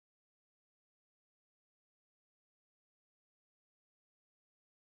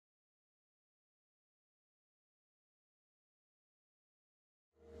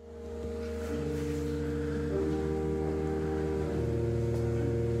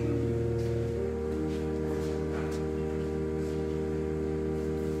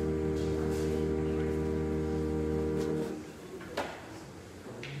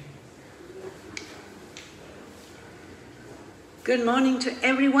Good morning to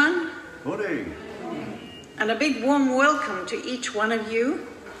everyone. Morning. And a big warm welcome to each one of you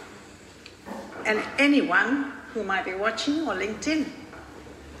and anyone who might be watching or linked in.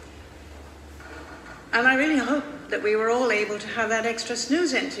 And I really hope that we were all able to have that extra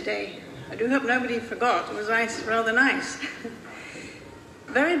snooze in today. I do hope nobody forgot. It was rather nice.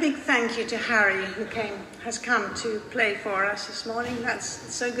 Very big thank you to Harry, who has come to play for us this morning. That's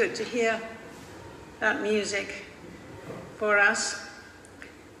so good to hear that music for us.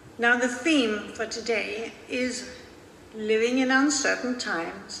 Now the theme for today is living in uncertain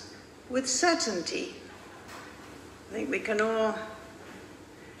times with certainty. I think we can all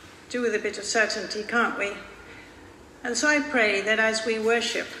do with a bit of certainty, can't we? And so I pray that as we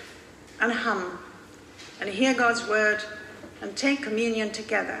worship and hum and hear God's word and take communion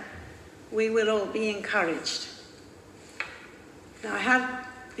together, we will all be encouraged. Now I have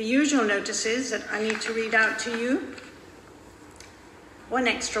the usual notices that I need to read out to you. One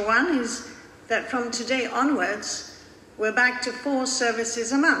extra one is that from today onwards, we're back to 4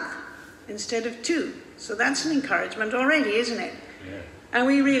 services a month instead of 2. So that's an encouragement already, isn't it? Yeah. And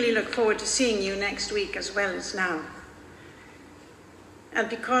we really look forward to seeing you next week as well as now. And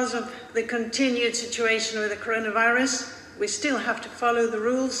because of the continued situation with the coronavirus, we still have to follow the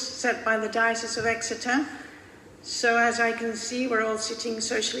rules set by the Diocese of Exeter. So as I can see, we're all sitting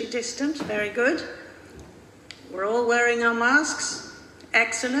socially distant. Very good. We're all wearing our masks.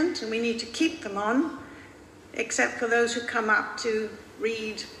 Excellent, and we need to keep them on, except for those who come up to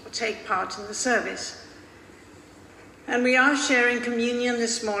read or take part in the service. And we are sharing communion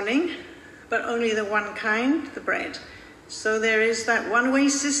this morning, but only the one kind, the bread. So there is that one-way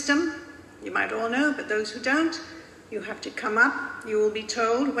system, you might all know, but those who don't, you have to come up. You will be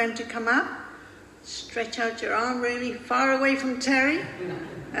told when to come up. Stretch out your arm really far away from Terry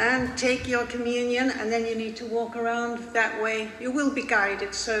and take your communion, and then you need to walk around that way. You will be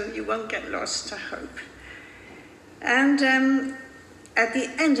guided, so you won't get lost, I hope. And at the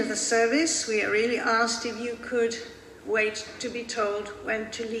end of the service, we are really asked if you could wait to be told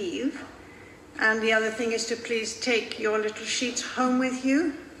when to leave. And the other thing is to please take your little sheets home with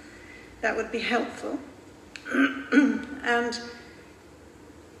you. That would be helpful. And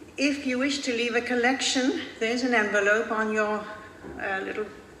if you wish to leave a collection, there's an envelope on your little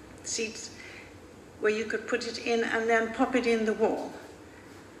seats where you could put it in and then pop it in the wall.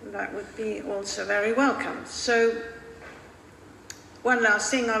 That would be also very welcome. So one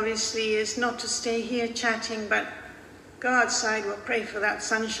last thing, obviously, is not to stay here chatting, but go outside. We'll pray for that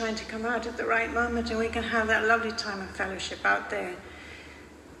sunshine to come out at the right moment, and we can have that lovely time of fellowship out there.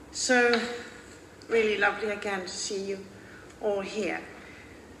 So really lovely again to see you all here.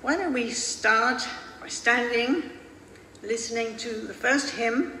 Why don't we start by standing, listening to the first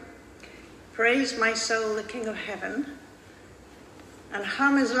hymn, Praise My Soul, the King of Heaven, and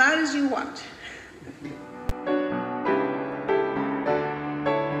hum as loud as you want.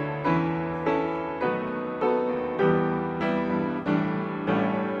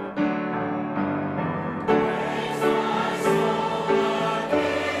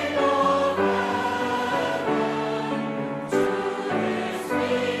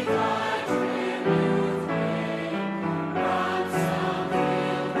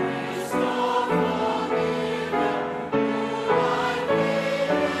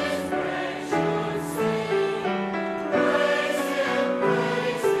 Say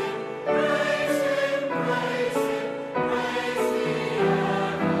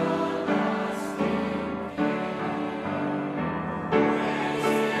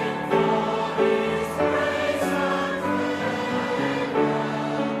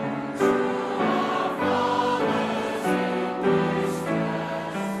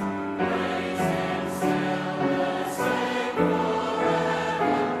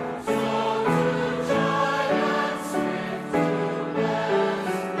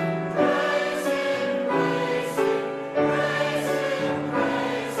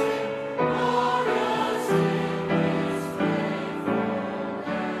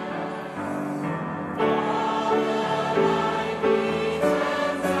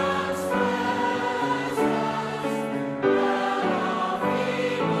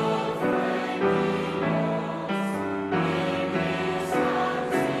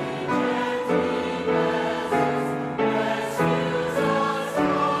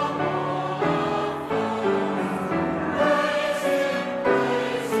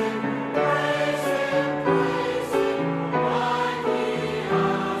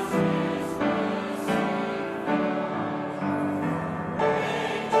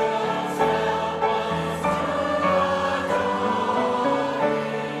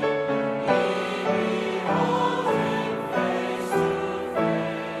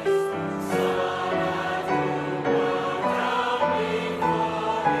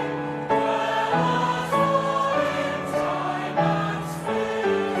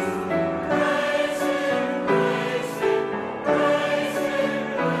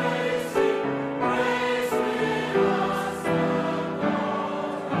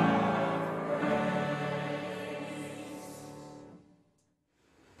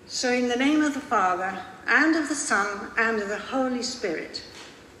So in the name of the Father, and of the Son, and of the Holy Spirit.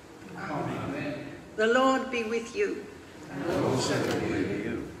 Amen. The Lord be with you. And also with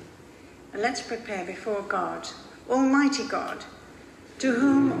you. And let's prepare before God, Almighty God, to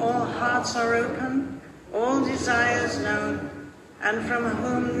whom all hearts are open, all desires known, and from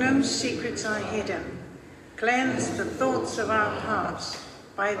whom no secrets are hidden. Cleanse the thoughts of our hearts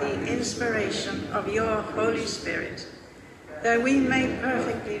by the inspiration of your Holy Spirit, that we may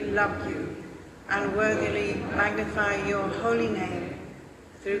perfectly love you and worthily magnify your holy name.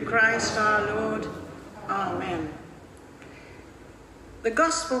 Through Christ our Lord. Amen. The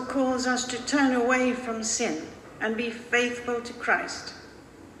gospel calls us to turn away from sin and be faithful to Christ.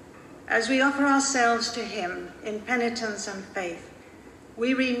 As we offer ourselves to him in penitence and faith,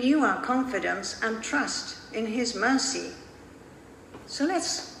 we renew our confidence and trust in his mercy. So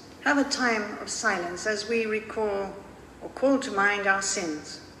let's have a time of silence as we recall or call to mind our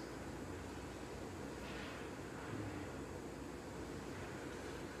sins.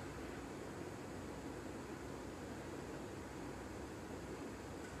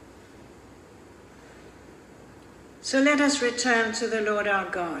 So let us return to the Lord our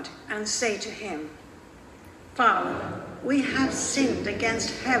God and say to him, Father, we have sinned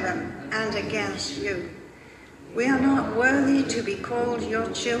against heaven and against you. We are not worthy to be called your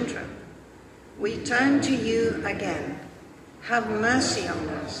children. We turn to you again. Have mercy on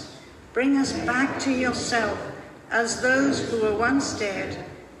us. Bring us back to yourself as those who were once dead,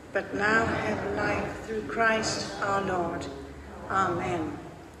 but now have life through Christ our Lord. Amen.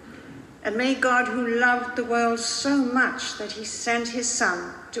 And may God, who loved the world so much that he sent his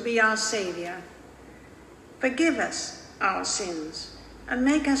Son to be our Saviour, forgive us our sins and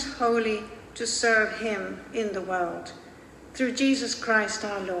make us holy to serve him in the world. Through Jesus Christ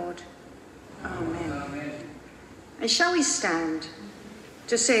our Lord. Amen. Amen. And shall we stand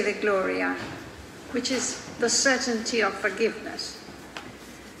to say the Gloria, which is the certainty of forgiveness.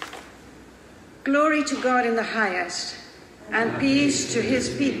 Glory to God in the highest, and peace to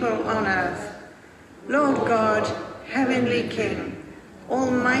his people on earth. Lord God, heavenly King,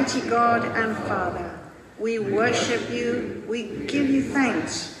 almighty God and Father, we worship you, we give you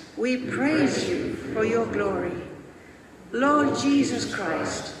thanks, we praise you for your glory. Lord Jesus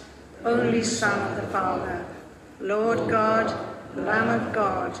Christ, only Son of the Father, Lord God, Lamb of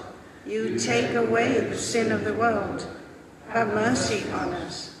God, you take away the sin of the world. Have mercy on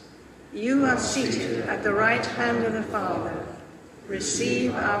us. You are seated at the right hand of the Father.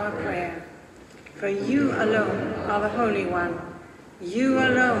 Receive our prayer. For you alone are the Holy One. You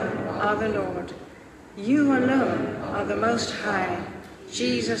alone are the Lord. You alone are the Most High,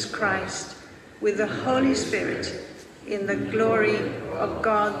 Jesus Christ, with the Holy Spirit, in the glory of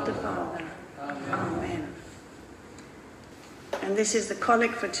God the Father. Amen. And this is the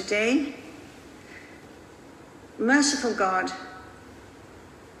collect for today. Merciful God,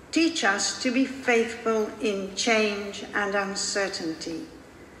 teach us to be faithful in change and uncertainty,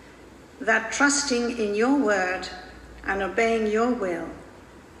 that trusting in your word and obeying your will,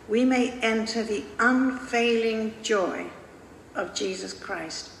 we may enter the unfailing joy of Jesus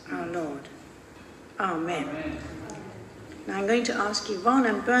Christ our Lord. Amen. Amen. Now I'm going to ask Yvonne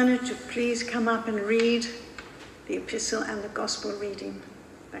and Bernard to please come up and read the epistle and the gospel reading.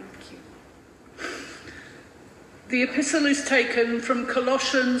 Thank you. The epistle is taken from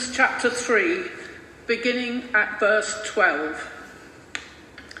Colossians chapter 3, beginning at verse 12.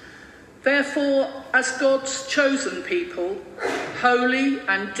 Therefore, as God's chosen people, holy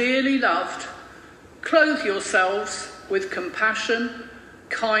and dearly loved, clothe yourselves with compassion,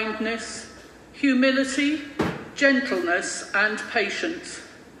 kindness, humility, gentleness, and patience.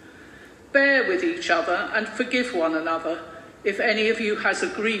 Bear with each other and forgive one another if any of you has a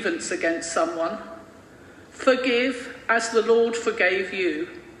grievance against someone. Forgive as the Lord forgave you.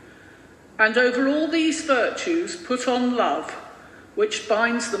 And over all these virtues put on love, which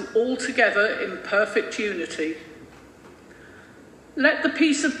binds them all together in perfect unity. Let the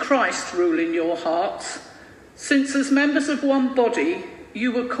peace of Christ rule in your hearts, since as members of one body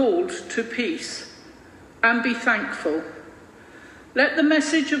you were called to peace, and be thankful. Let the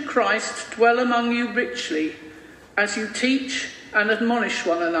message of Christ dwell among you richly, as you teach and admonish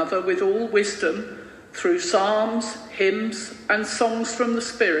one another with all wisdom, through psalms, hymns, and songs from the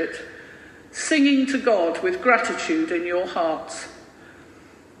Spirit, singing to God with gratitude in your hearts.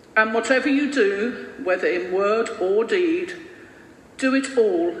 And whatever you do, whether in word or deed, do it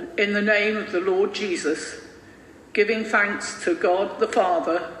all in the name of the Lord Jesus, giving thanks to God the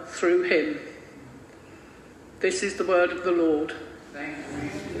Father through him. This is the word of the Lord. Thanks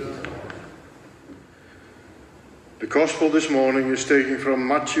be to God. The Gospel this morning is taken from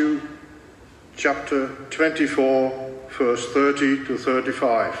Matthew chapter 24, verse 30 to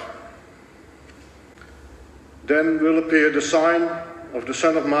 35. Then will appear the sign of the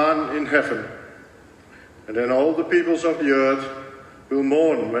Son of Man in heaven, and then all the peoples of the earth will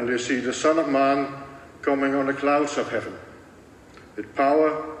mourn when they see the Son of Man coming on the clouds of heaven, with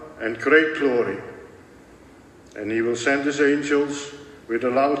power and great glory. And he will send his angels with a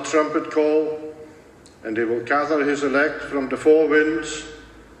loud trumpet call, and they will gather his elect from the four winds,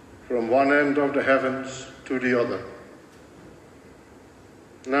 from one end of the heavens to the other.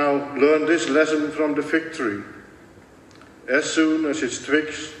 Now learn this lesson from the fig tree. As soon as its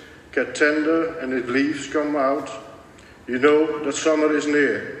twigs get tender and its leaves come out, you know that summer is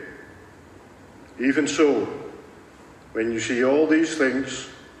near. Even so, when you see all these things,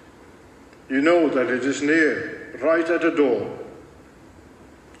 you know that it is near, right at the door.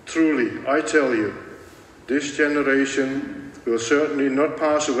 Truly, I tell you, this generation will certainly not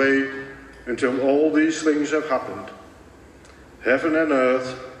pass away until all these things have happened. Heaven and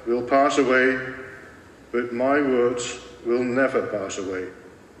earth will pass away, but my words will never pass away.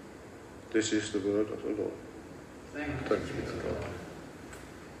 This is the word of the Lord. Thanks be to God.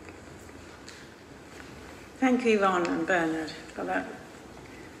 Thank you, Yvonne and Bernard, for that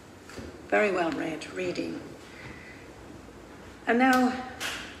very well read reading. And now,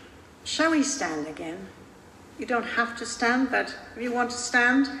 shall we stand again? You don't have to stand, but if you want to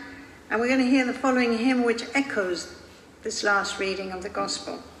stand, and we're going to hear the following hymn which echoes this last reading of the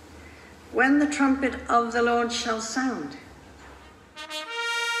Gospel. When the trumpet of the Lord shall sound.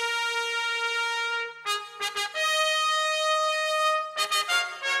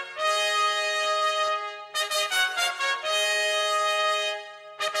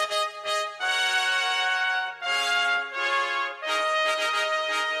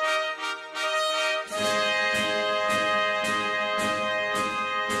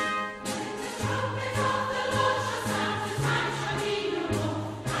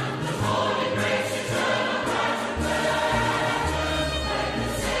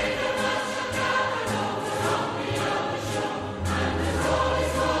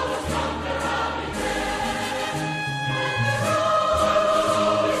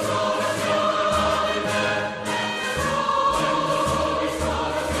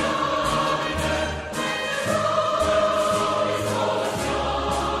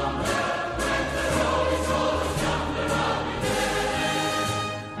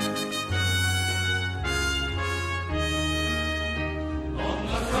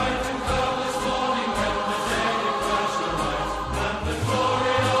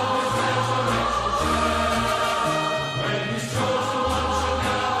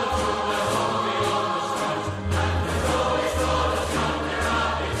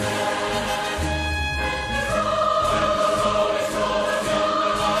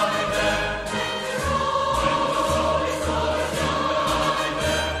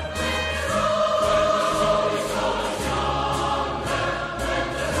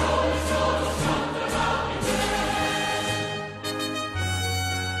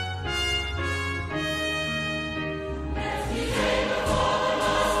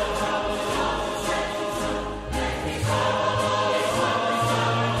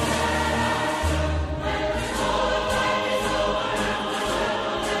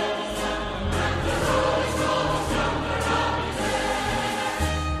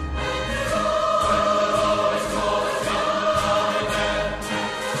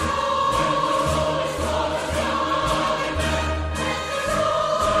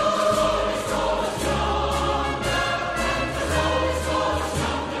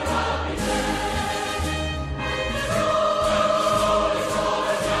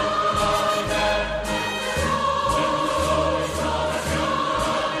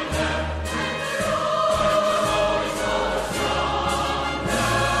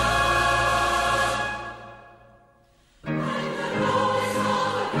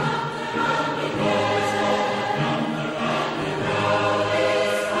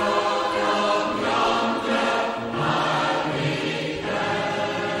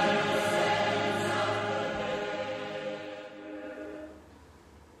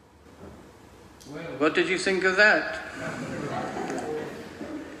 What did you think of that?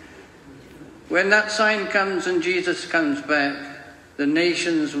 When that sign comes and Jesus comes back, the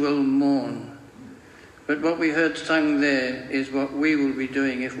nations will mourn. But what we heard sung there is what we will be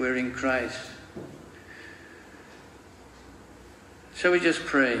doing if we're in Christ. So we just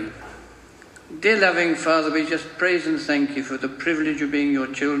pray. Dear loving Father, we just praise and thank you for the privilege of being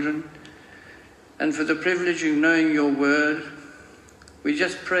your children and for the privilege of knowing your word. We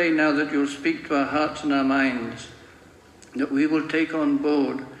just pray now that you'll speak to our hearts and our minds that we will take on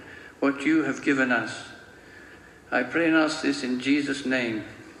board what you have given us. I pray and ask this in Jesus' name.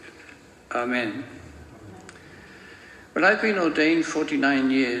 Amen. Well, I've been ordained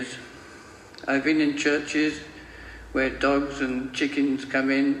 49 years. I've been in churches where dogs and chickens come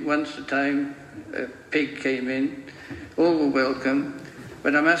in. Once a time, a pig came in. All were welcome.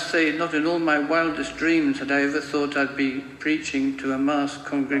 But I must say, not in all my wildest dreams had I ever thought I'd be preaching to a masked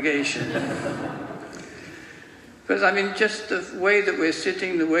congregation. But I mean, just the way that we're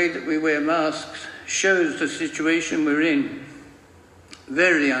sitting, the way that we wear masks, shows the situation we're in.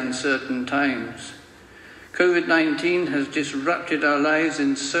 Very uncertain times. COVID-19 has disrupted our lives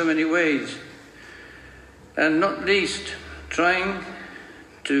in so many ways. And not least, trying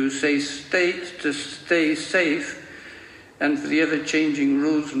to stay safe and for the ever-changing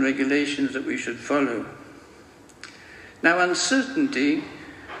rules and regulations that we should follow. Now, uncertainty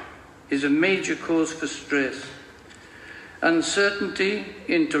is a major cause for stress. Uncertainty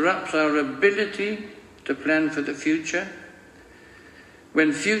interrupts our ability to plan for the future.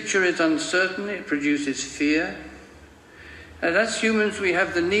 When future is uncertain, it produces fear. And as humans, we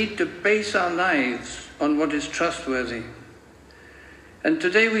have the need to base our lives on what is trustworthy. And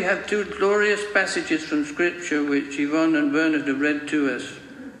today we have two glorious passages from Scripture which Yvonne and Bernard have read to us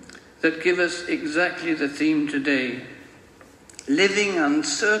that give us exactly the theme today. Living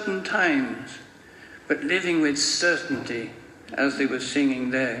uncertain times, but living with certainty, as they were singing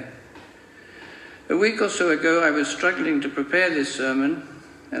there. A week or so ago I was struggling to prepare this sermon,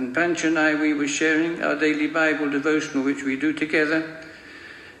 and Pancha and we were sharing our daily Bible devotional which we do together,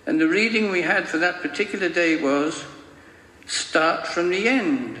 and the reading we had for that particular day was start from the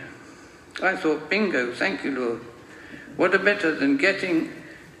end. I thought, bingo, thank you, Lord. What a better than getting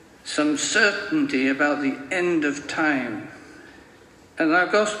some certainty about the end of time. And our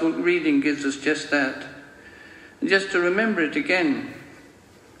gospel reading gives us just that. And just to remember it again,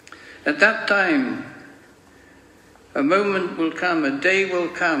 at that time, a moment will come, a day will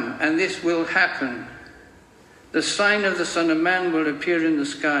come, and this will happen. The sign of the Son of Man will appear in the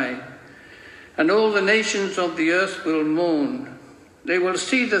sky, and all the nations of the earth will mourn. They will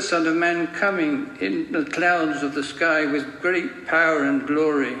see the Son of Man coming in the clouds of the sky with great power and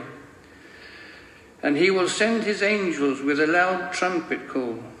glory. And he will send his angels with a loud trumpet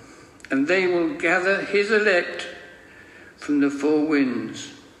call, and they will gather his elect from the four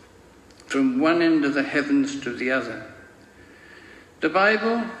winds, from one end of the heavens to the other. The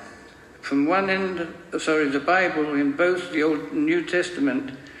Bible in both the Old and New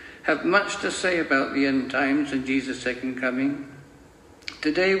Testament have much to say about the end times and Jesus' second coming.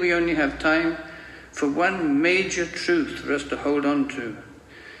 Today we only have time for one major truth for us to hold on to,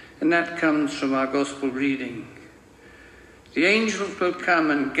 and that comes from our gospel reading. The angels will come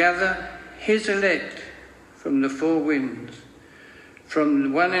and gather his elect from the four winds,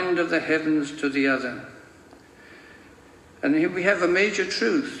 from one end of the heavens to the other. And here we have a major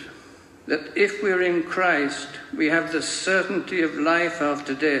truth, that if we're in Christ, we have the certainty of life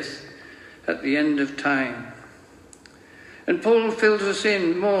after death at the end of time. And Paul fills us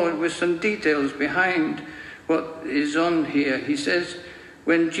in more with some details behind what is on here. He says,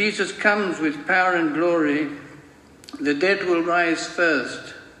 when Jesus comes with power and glory, the dead will rise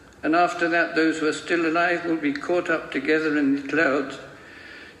first, and after that those who are still alive will be caught up together in the clouds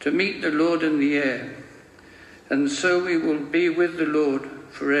to meet the Lord in the air, and so we will be with the Lord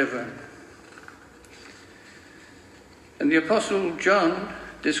forever. And the Apostle John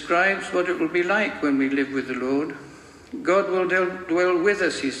describes what it will be like when we live with the Lord. God will dwell with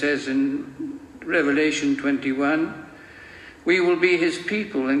us, he says in Revelation 21. We will be his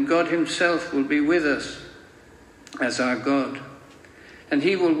people, and God himself will be with us as our God. And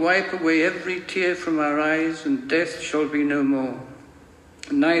he will wipe away every tear from our eyes, and death shall be no more.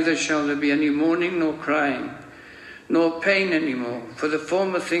 Neither shall there be any mourning nor crying, nor pain any more, for the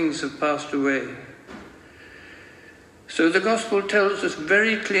former things have passed away. So the gospel tells us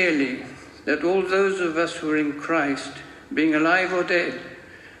very clearly that all those of us who are in Christ, being alive or dead,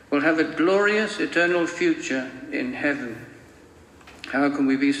 will have a glorious eternal future in heaven. How can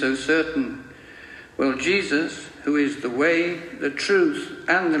we be so certain? Well, Jesus, who is the way, the truth,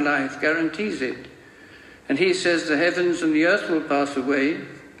 and the life, guarantees it. And he says the heavens and the earth will pass away,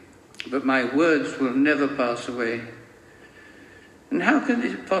 but my words will never pass away. And how can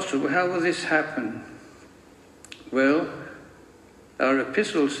this be possible? How will this happen? Well, our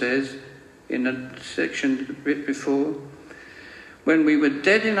epistle says, in a section a bit before, when we were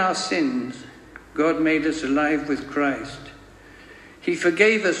dead in our sins, God made us alive with Christ. He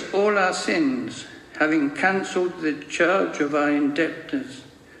forgave us all our sins, having cancelled the charge of our indebtedness,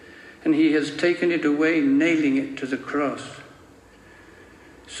 and he has taken it away, nailing it to the cross.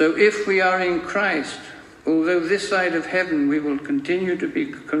 So if we are in Christ, although this side of heaven we will continue to be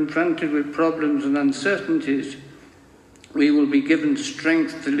confronted with problems and uncertainties, we will be given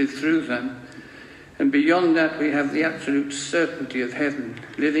strength to live through them. And beyond that, we have the absolute certainty of heaven,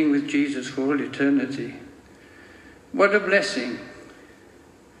 living with Jesus for all eternity. What a blessing.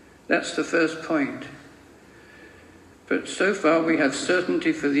 That's the first point. But so far we have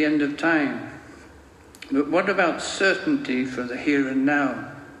certainty for the end of time. But what about certainty for the here and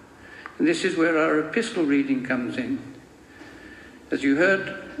now? And this is where our epistle reading comes in. As you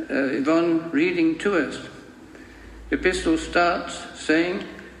heard Yvonne reading to us, the epistle starts saying,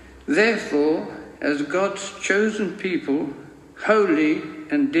 "Therefore, as God's chosen people, holy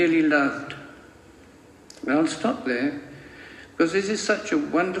and dearly loved." Well, I'll stop there, because this is such a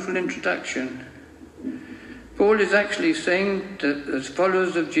wonderful introduction. Paul is actually saying that as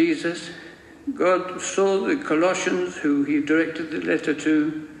followers of Jesus, God saw the Colossians, who he directed the letter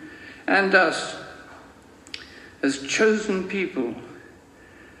to, and us, as chosen people,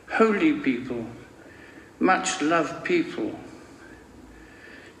 holy people, much loved people.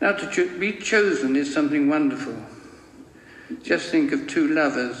 Now, to be chosen is something wonderful. Just think of two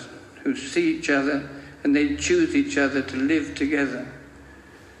lovers who see each other and they choose each other to live together.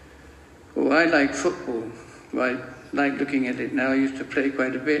 Oh, I like football. I like looking at it now. I used to play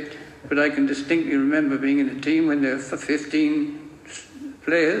quite a bit. But I can distinctly remember being in a team when there were 15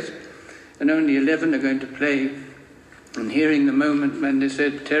 players and only 11 are going to play. And hearing the moment when they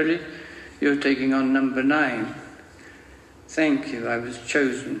said, "Terry, you're taking on number 9. Thank you, I was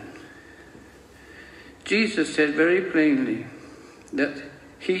chosen." Jesus said very plainly that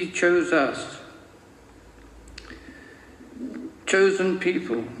he chose us. Chosen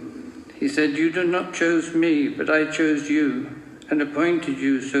people. He said, "You did not choose me, but I chose you and appointed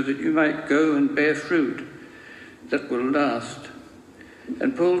you so that you might go and bear fruit that will last."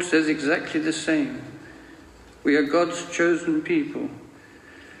 And Paul says exactly the same. We are God's chosen people.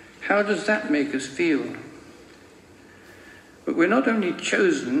 How does that make us feel? But we're not only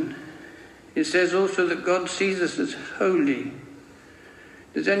chosen, it says also that God sees us as holy.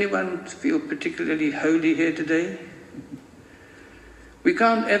 Does anyone feel particularly holy here today? We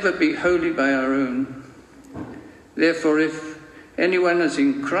can't ever be holy by our own. Therefore, if anyone is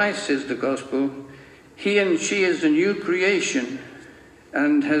in Christ, says the gospel, he and she is a new creation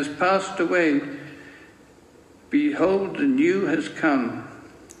and has passed away. Behold, the new has come.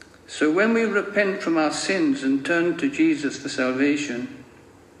 So when we repent from our sins and turn to Jesus for salvation,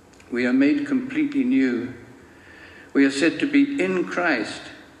 we are made completely new. We are said to be in Christ.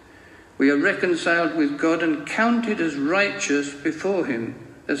 We are reconciled with God and counted as righteous before him,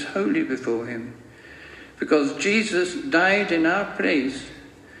 as holy before him, because Jesus died in our place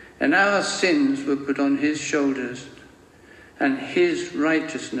and our sins were put on his shoulders and his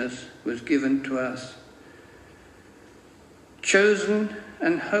righteousness was given to us. Chosen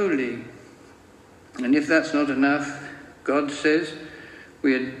and holy. And if that's not enough, God says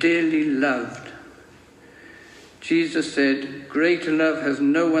we are dearly loved. Jesus said, "Greater love has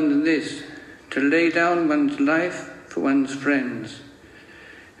no one than this, to lay down one's life for one's friends."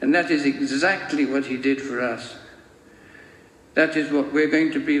 And that is exactly what he did for us. That is what we're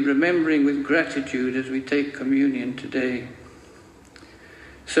going to be remembering with gratitude as we take communion today.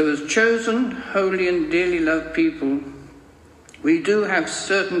 So as chosen, holy and dearly loved people, we do have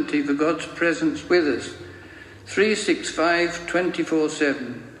certainty for God's presence with us, 365,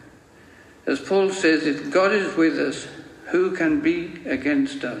 24/7. As Paul says, if God is with us, who can be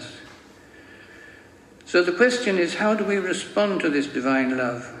against us? So the question is, how do we respond to this divine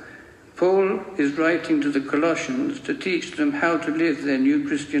love? Paul is writing to the Colossians to teach them how to live their new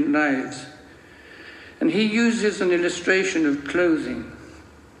Christian lives. And he uses an illustration of clothing,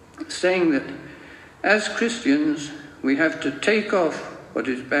 saying that as Christians, we have to take off what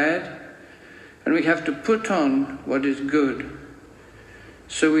is bad and we have to put on what is good.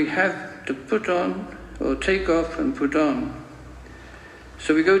 So we have to put on, or take off and put on.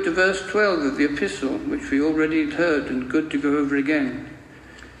 So we go to verse 12 of the epistle, which we already heard and good to go over again.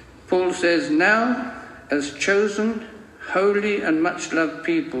 Paul says, "Now, as chosen, holy and much loved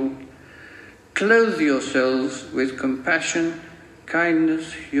people, clothe yourselves with compassion,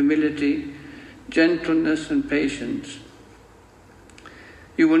 kindness, humility, gentleness and patience."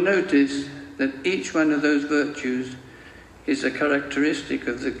 You will notice that each one of those virtues is a characteristic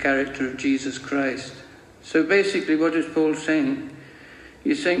of the character of Jesus Christ. So basically, what is Paul saying?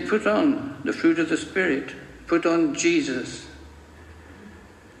 He's saying, put on the fruit of the Spirit, put on Jesus.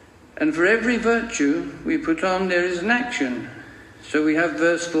 And for every virtue we put on, there is an action. So we have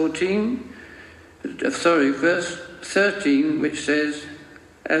verse 13, which says,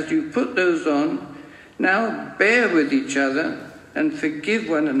 as you put those on, now bear with each other and forgive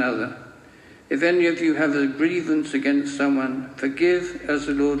one another. If any of you have a grievance against someone, forgive as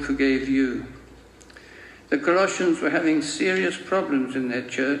the Lord forgave you. The Colossians were having serious problems in their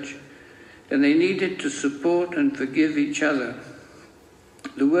church, and they needed to support and forgive each other.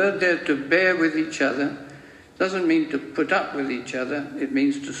 The word there, to bear with each other, doesn't mean to put up with each other, it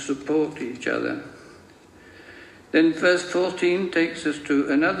means to support each other. Then verse 14 takes us to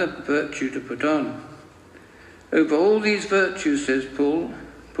another virtue to put on. Over all these virtues, says Paul,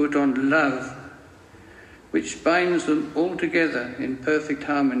 put on love, which binds them all together in perfect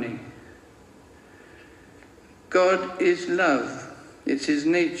harmony. God is love. It's his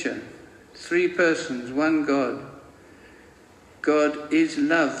nature. 3 persons, one God. God is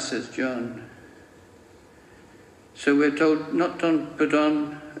love, says John. So we're told not to put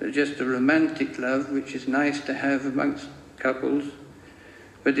on just a romantic love, which is nice to have amongst couples,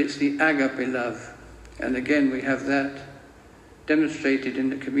 but it's the agape love. And again, we have that demonstrated in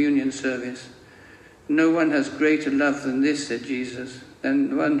the communion service. No one has greater love than this, said Jesus, than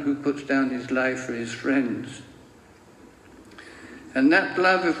the one who puts down his life for his friends. And that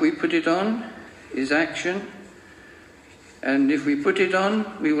love, if we put it on, is action. And if we put it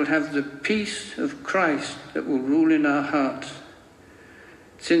on, we will have the peace of Christ that will rule in our hearts.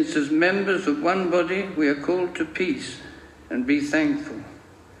 Since as members of one body, we are called to peace and be thankful.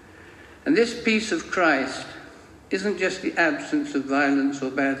 And this peace of Christ isn't just the absence of violence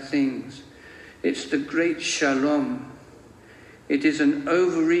or bad things. It's the great shalom. It is an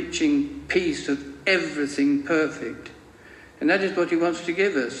overreaching peace of everything perfect. And that is what he wants to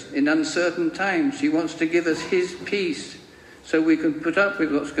give us in uncertain times. He wants to give us his peace so we can put up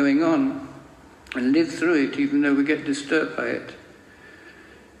with what's going on and live through it even though we get disturbed by it.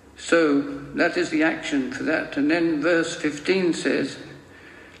 So that is the action for that. And then verse 15 says,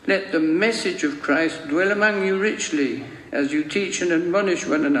 let the message of Christ dwell among you richly as you teach and admonish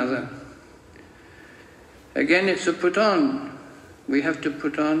one another. Again, it's a put on. We have to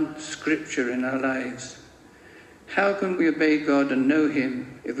put on Scripture in our lives. How can we obey God and know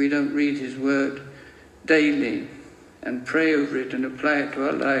him if we don't read his word daily and pray over it and apply it to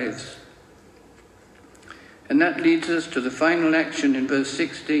our lives? And that leads us to the final action in verse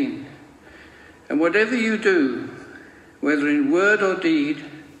 16. And whatever you do, whether in word or deed,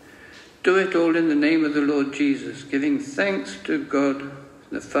 do it all in the name of the Lord Jesus, giving thanks to God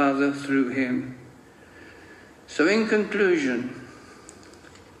the Father through him. So in conclusion,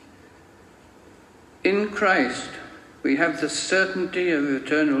 in Christ, we have the certainty of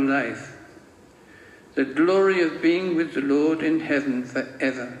eternal life, the glory of being with the Lord in heaven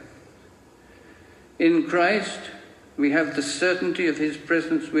forever. In Christ, we have the certainty of his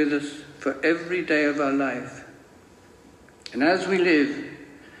presence with us for every day of our life. And as we live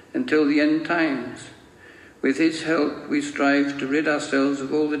until the end times, with his help, we strive to rid ourselves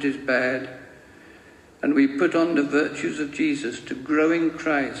of all that is bad, and we put on the virtues of Jesus to grow in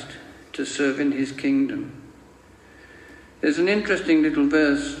Christ, to serve in his kingdom. There's an interesting little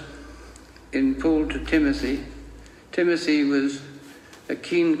verse in Paul to Timothy. Timothy was a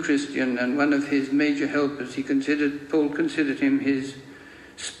keen Christian, and one of his major helpers. Paul considered him his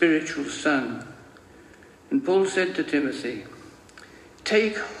spiritual son. And Paul said to Timothy,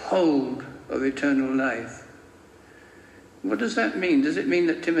 take hold of eternal life. What does that mean? Does it mean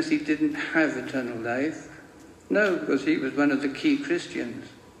that Timothy didn't have eternal life? No, because he was one of the key Christians.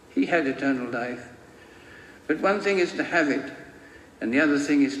 He had eternal life. But one thing is to have it, and the other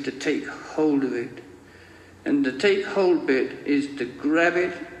thing is to take hold of it. And the take hold bit is to grab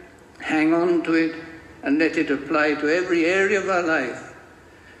it, hang on to it, and let it apply to every area of our life.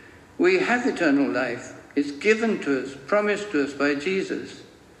 We have eternal life. It's given to us, promised to us by Jesus.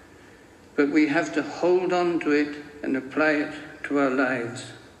 But we have to hold on to it and apply it to our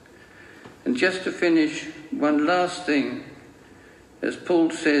lives. And just to finish, one last thing. As Paul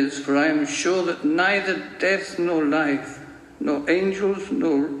says, for I am sure that neither death nor life, nor angels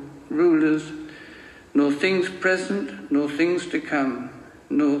nor rulers, nor things present nor things to come,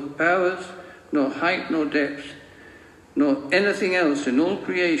 nor powers, nor height nor depth, nor anything else in all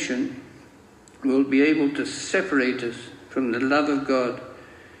creation will be able to separate us from the love of God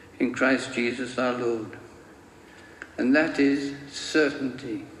in Christ Jesus our Lord. And that is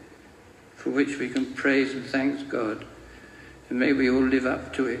certainty for which we can praise and thank God. And may we all live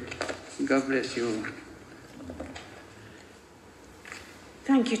up to it. God bless you all.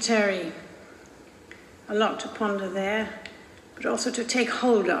 Thank you, Terry. A lot to ponder there, but also to take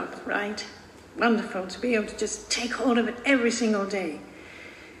hold of, right? wonderful to be able to just take hold of it every single day.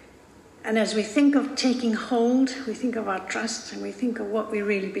 And as we think of taking hold, we think of our trust and we think of what we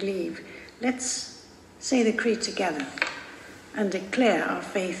really believe. Let's say the creed together and declare our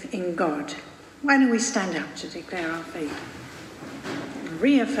faith in God. Why don't we stand up to declare our faith?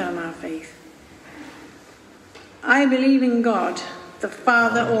 Reaffirm our faith. I believe in God, the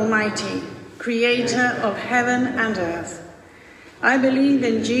Father Almighty, creator of heaven and earth. I believe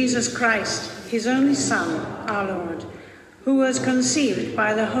in Jesus Christ, his only Son, our Lord, who was conceived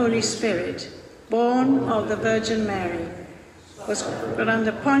by the Holy Spirit, born of the Virgin Mary, was put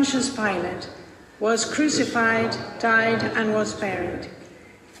under Pontius Pilate, was crucified, died, and was buried.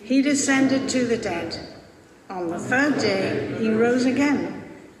 He descended to the dead. On the third day, he rose again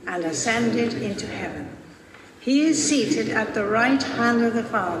and ascended into heaven. He is seated at the right hand of the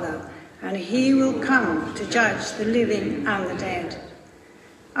Father, and he will come to judge the living and the dead.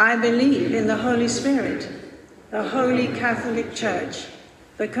 I believe in the Holy Spirit, the Holy Catholic Church,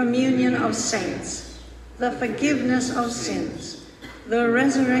 the communion of saints, the forgiveness of sins, the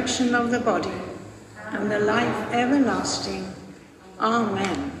resurrection of the body, and the life everlasting.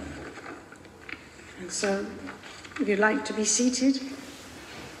 Amen. And so, if you'd like to be seated,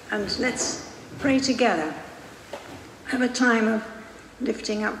 and let's pray together. Have a time of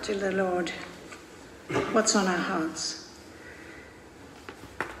lifting up to the Lord what's on our hearts.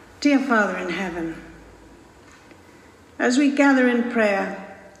 Dear Father in heaven, as we gather in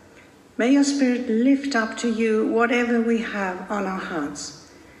prayer, may your Spirit lift up to you whatever we have on our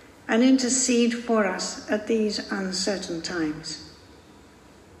hearts and intercede for us at these uncertain times.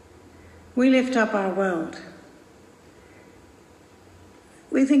 We lift up our world.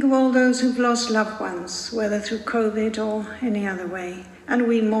 We think of all those who've lost loved ones, whether through COVID or any other way, and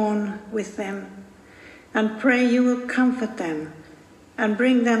we mourn with them and pray you will comfort them and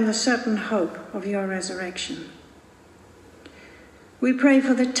bring them the certain hope of your resurrection. We pray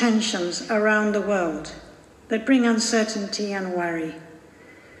for the tensions around the world that bring uncertainty and worry.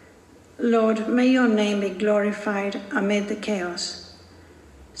 Lord, may your name be glorified amid the chaos.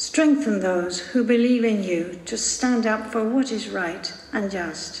 Strengthen those who believe in you to stand up for what is right and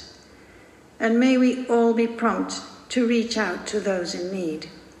just. And may we all be prompt to reach out to those in need.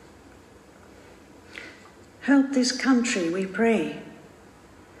 Help this country, we pray.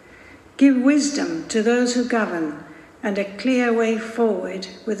 Give wisdom to those who govern and a clear way forward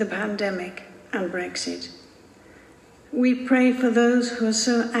with the pandemic and Brexit. We pray for those who are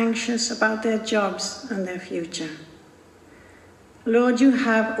so anxious about their jobs and their future. Lord, you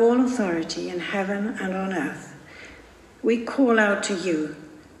have all authority in heaven and on earth. We call out to you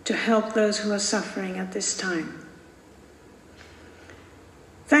to help those who are suffering at this time.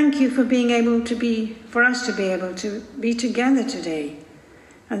 Thank you for for us to be able to be together today.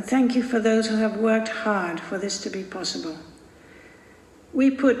 And thank you for those who have worked hard for this to be possible.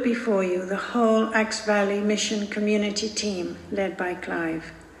 We put before you the whole Axe Valley Mission Community team led by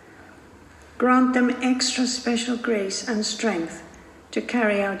Clive. Grant them extra special grace and strength to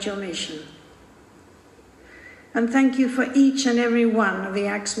carry out your mission. And thank you for each and every one of the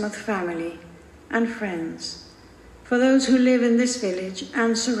Axmouth family and friends, for those who live in this village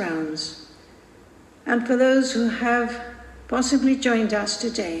and surrounds, and for those who have possibly joined us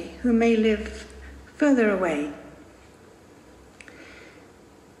today who may live further away.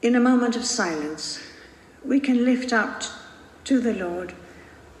 In a moment of silence, we can lift up to the Lord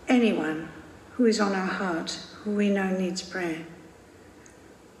anyone who is on our heart, who we know needs prayer.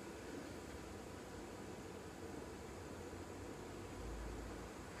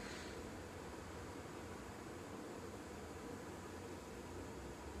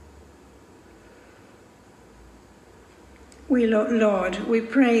 Lord, we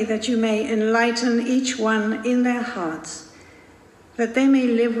pray that you may enlighten each one in their hearts, that they may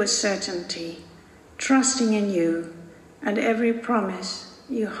live with certainty, trusting in you and every promise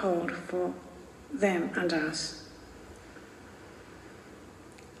you hold for them and us.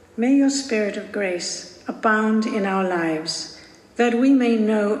 May your spirit of grace abound in our lives, that we may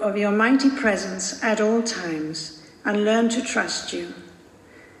know of your mighty presence at all times and learn to trust you.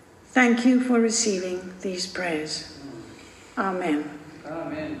 Thank you for receiving these prayers. Amen.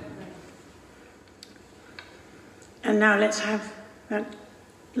 Amen. And now let's have that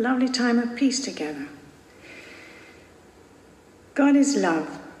lovely time of peace together. God is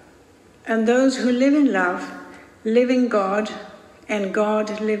love, and those who live in love live in God, and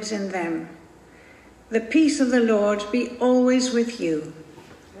God lives in them. The peace of the Lord be always with you.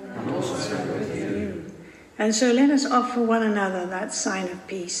 And also with you. And so let us offer one another that sign of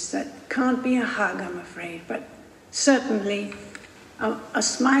peace that can't be a hug, I'm afraid, but certainly a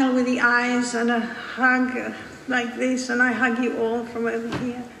smile with the eyes and a hug like this, and I hug you all from over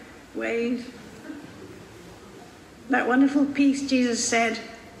here. Wave. That wonderful peace Jesus said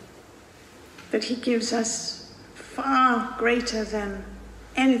that he gives us far greater than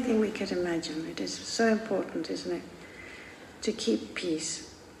anything we could imagine. It is so important, isn't it, to keep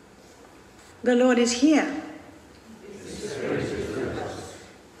peace. The Lord is here.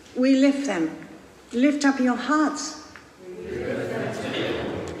 We lift them. Lift up your hearts.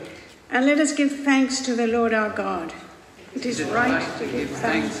 And let us give thanks to the Lord our God. It is right to give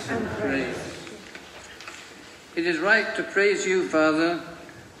thanks and praise. It is right to praise you, Father,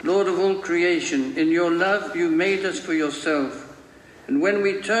 Lord of all creation. In your love you made us for yourself. And when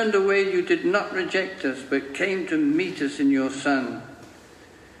we turned away, you did not reject us, but came to meet us in your Son.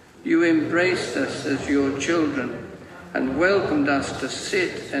 You embraced us as your children and welcomed us to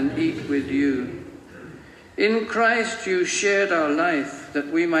sit and eat with you. In Christ you shared our life, that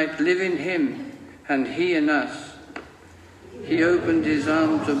we might live in him and he in us. He opened his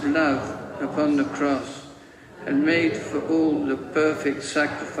arms of love upon the cross and made for all the perfect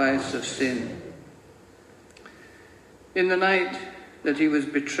sacrifice of sin. In the night that he was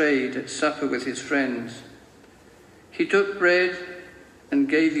betrayed at supper with his friends, he took bread and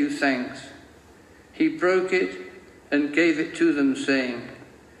gave you thanks. He broke it and gave it to them, saying,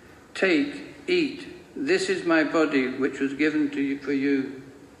 "Take, eat, this is my body which was given to you for you.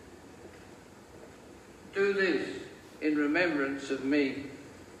 Do this in remembrance of me."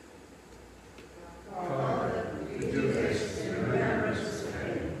 Father, we do this in remembrance of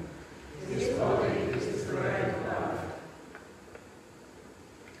him. His body is the bread of life.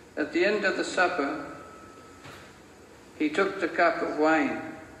 At the end of the supper, he took the cup of wine.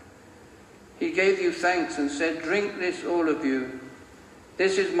 He gave you thanks and said, "Drink this, all of you.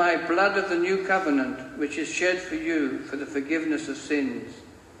 This is my blood of the new covenant, which is shed for you for the forgiveness of sins.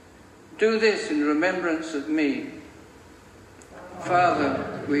 Do this in remembrance of me."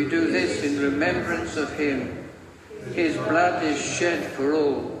 Father, we do this in remembrance of him. His blood is shed for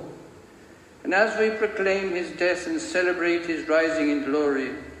all. And as we proclaim his death and celebrate his rising in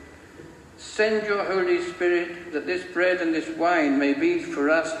glory, send your Holy Spirit that this bread and this wine may be for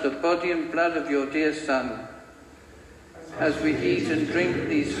us the body and blood of your dear Son. As we eat and drink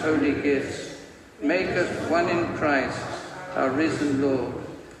these holy gifts, make us one in Christ, our risen Lord.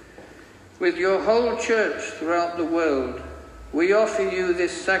 With your whole church throughout the world, we offer you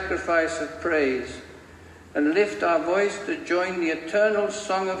this sacrifice of praise and lift our voice to join the eternal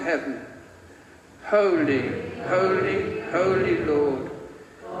song of heaven. Holy, holy, holy Lord,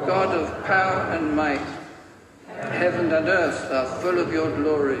 God of power and might, heaven and earth are full of your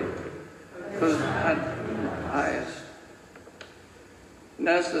glory. Highest. And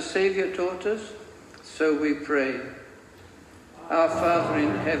as the Saviour taught us, so we pray. Our Father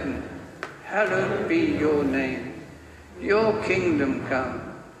in heaven, hallowed be your name. Your kingdom come,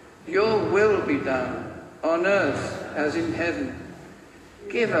 your will be done, on earth as in heaven.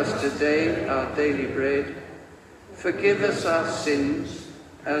 Give us today our daily bread. Forgive us our sins,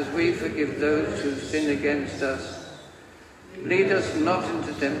 as we forgive those who sin against us. Lead us not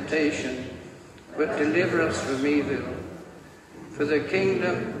into temptation, but deliver us from evil. For the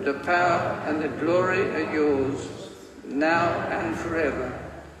kingdom, the power, and the glory are yours, now and forever.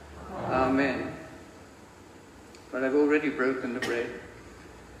 Amen. Well, I've already broken the bread.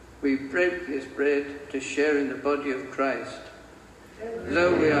 We break this bread to share in the body of Christ.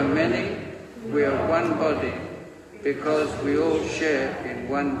 Though we are many, we are one body, because we all share in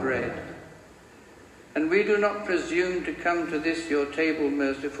one bread. And we do not presume to come to this your table,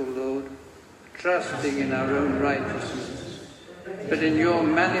 merciful Lord, trusting in our own righteousness, but in your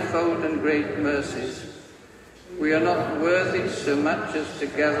manifold and great mercies. We are not worthy so much as to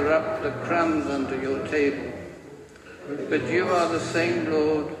gather up the crumbs under your table. But you are the same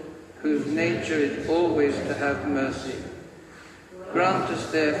Lord, whose nature is always to have mercy. Grant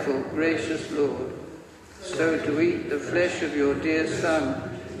us therefore, gracious Lord, so to eat the flesh of your dear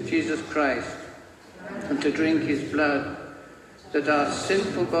Son, Jesus Christ, and to drink his blood, that our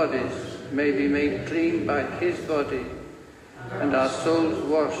sinful bodies may be made clean by his body, and our souls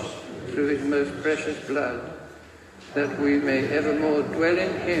washed through his most precious blood, that we may evermore dwell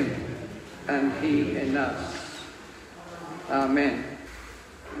in him, and he in us. Amen.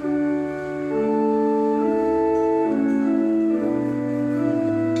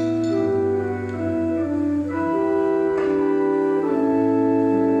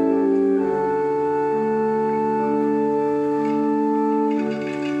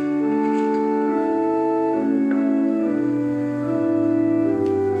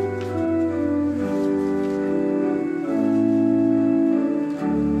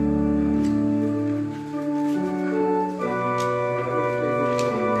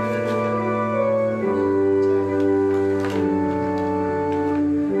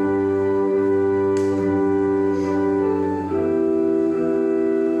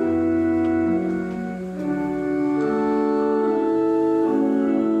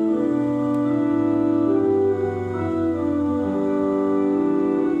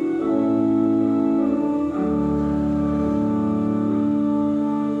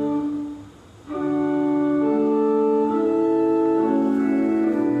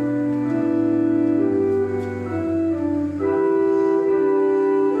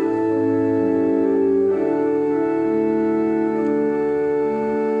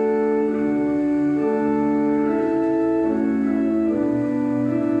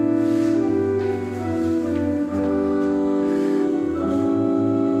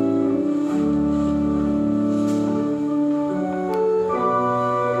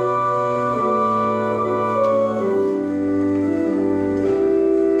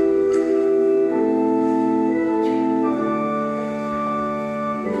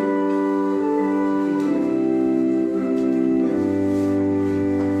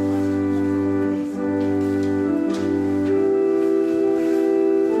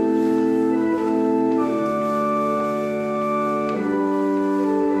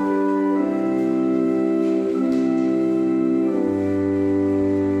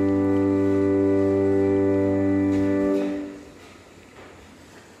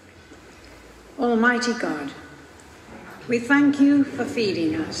 Almighty God, we thank you for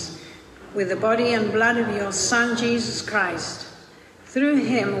feeding us with the body and blood of your Son, Jesus Christ. Through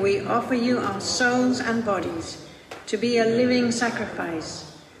him we offer you our souls and bodies to be a living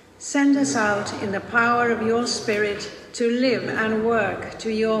sacrifice. Send us out in the power of your Spirit to live and work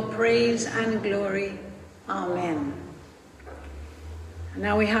to your praise and glory. Amen. And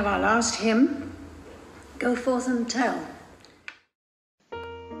now we have our last hymn, Go Forth and Tell.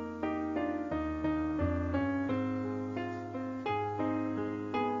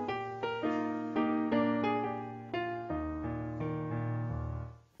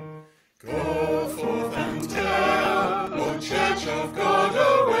 Go forth and tell, O Church of God,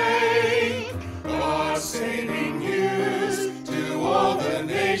 awake, God's saving news to all the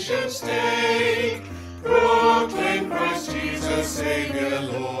nations take. Proclaim Christ Jesus, Saviour,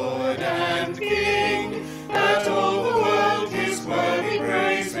 Lord and King, that all the world his worthy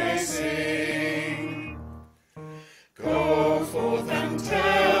praise may sing. Go forth and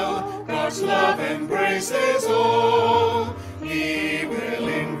tell, God's love embraces all, he will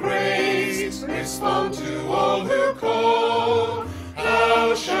in grace respond to all who call.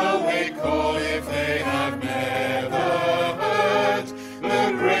 How shall they call if they have never heard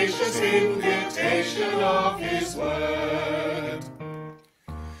the gracious invitation of his word?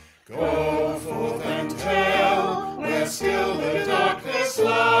 Go forth and tell, where still the darkness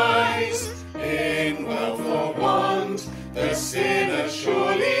lies, in wealth or want the sinner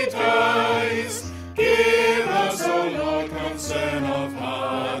surely dies. Give us, O Lord, concern of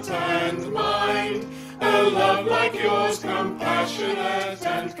heart and mind, a love like yours, compassionate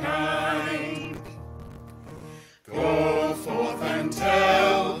and kind. Go forth and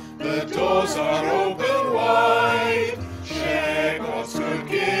tell, the doors are open wide. Share God's good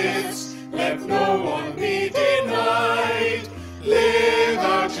gifts, let no one be denied. Live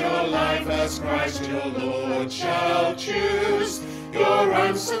out your life as Christ your Lord shall choose, your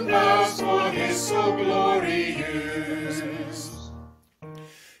ransomed vows for his sole glory use.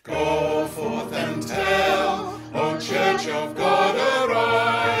 Go forth and tell, O Church of God,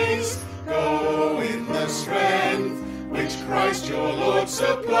 arise. Go in the strength which Christ your Lord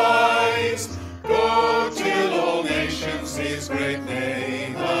supplies. Go till all nations his great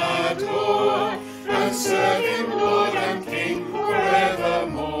name adore, and serve him Lord and King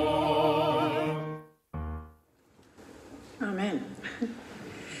forevermore. Amen.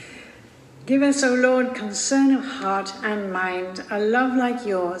 Give us, O Lord, concern of heart and mind, a love like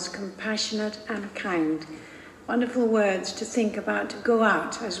yours, compassionate and kind. Wonderful words to think about, to go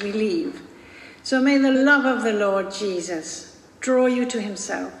out as we leave. So may the love of the Lord Jesus draw you to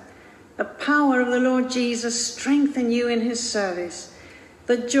himself. The power of the Lord Jesus strengthen you in his service.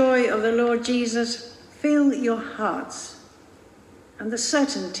 The joy of the Lord Jesus fill your hearts. And the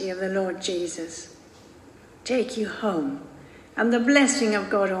certainty of the Lord Jesus take you home. And the blessing of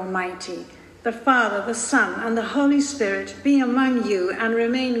God Almighty, the Father, the Son, and the Holy Spirit be among you and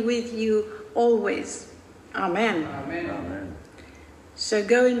remain with you always. Amen. Amen. Amen. So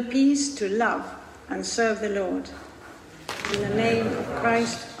go in peace to love and serve the Lord. In the name of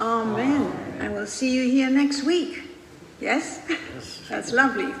Christ, amen. And we'll see you here next week. Yes? That's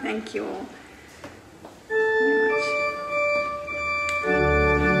lovely. Thank you all.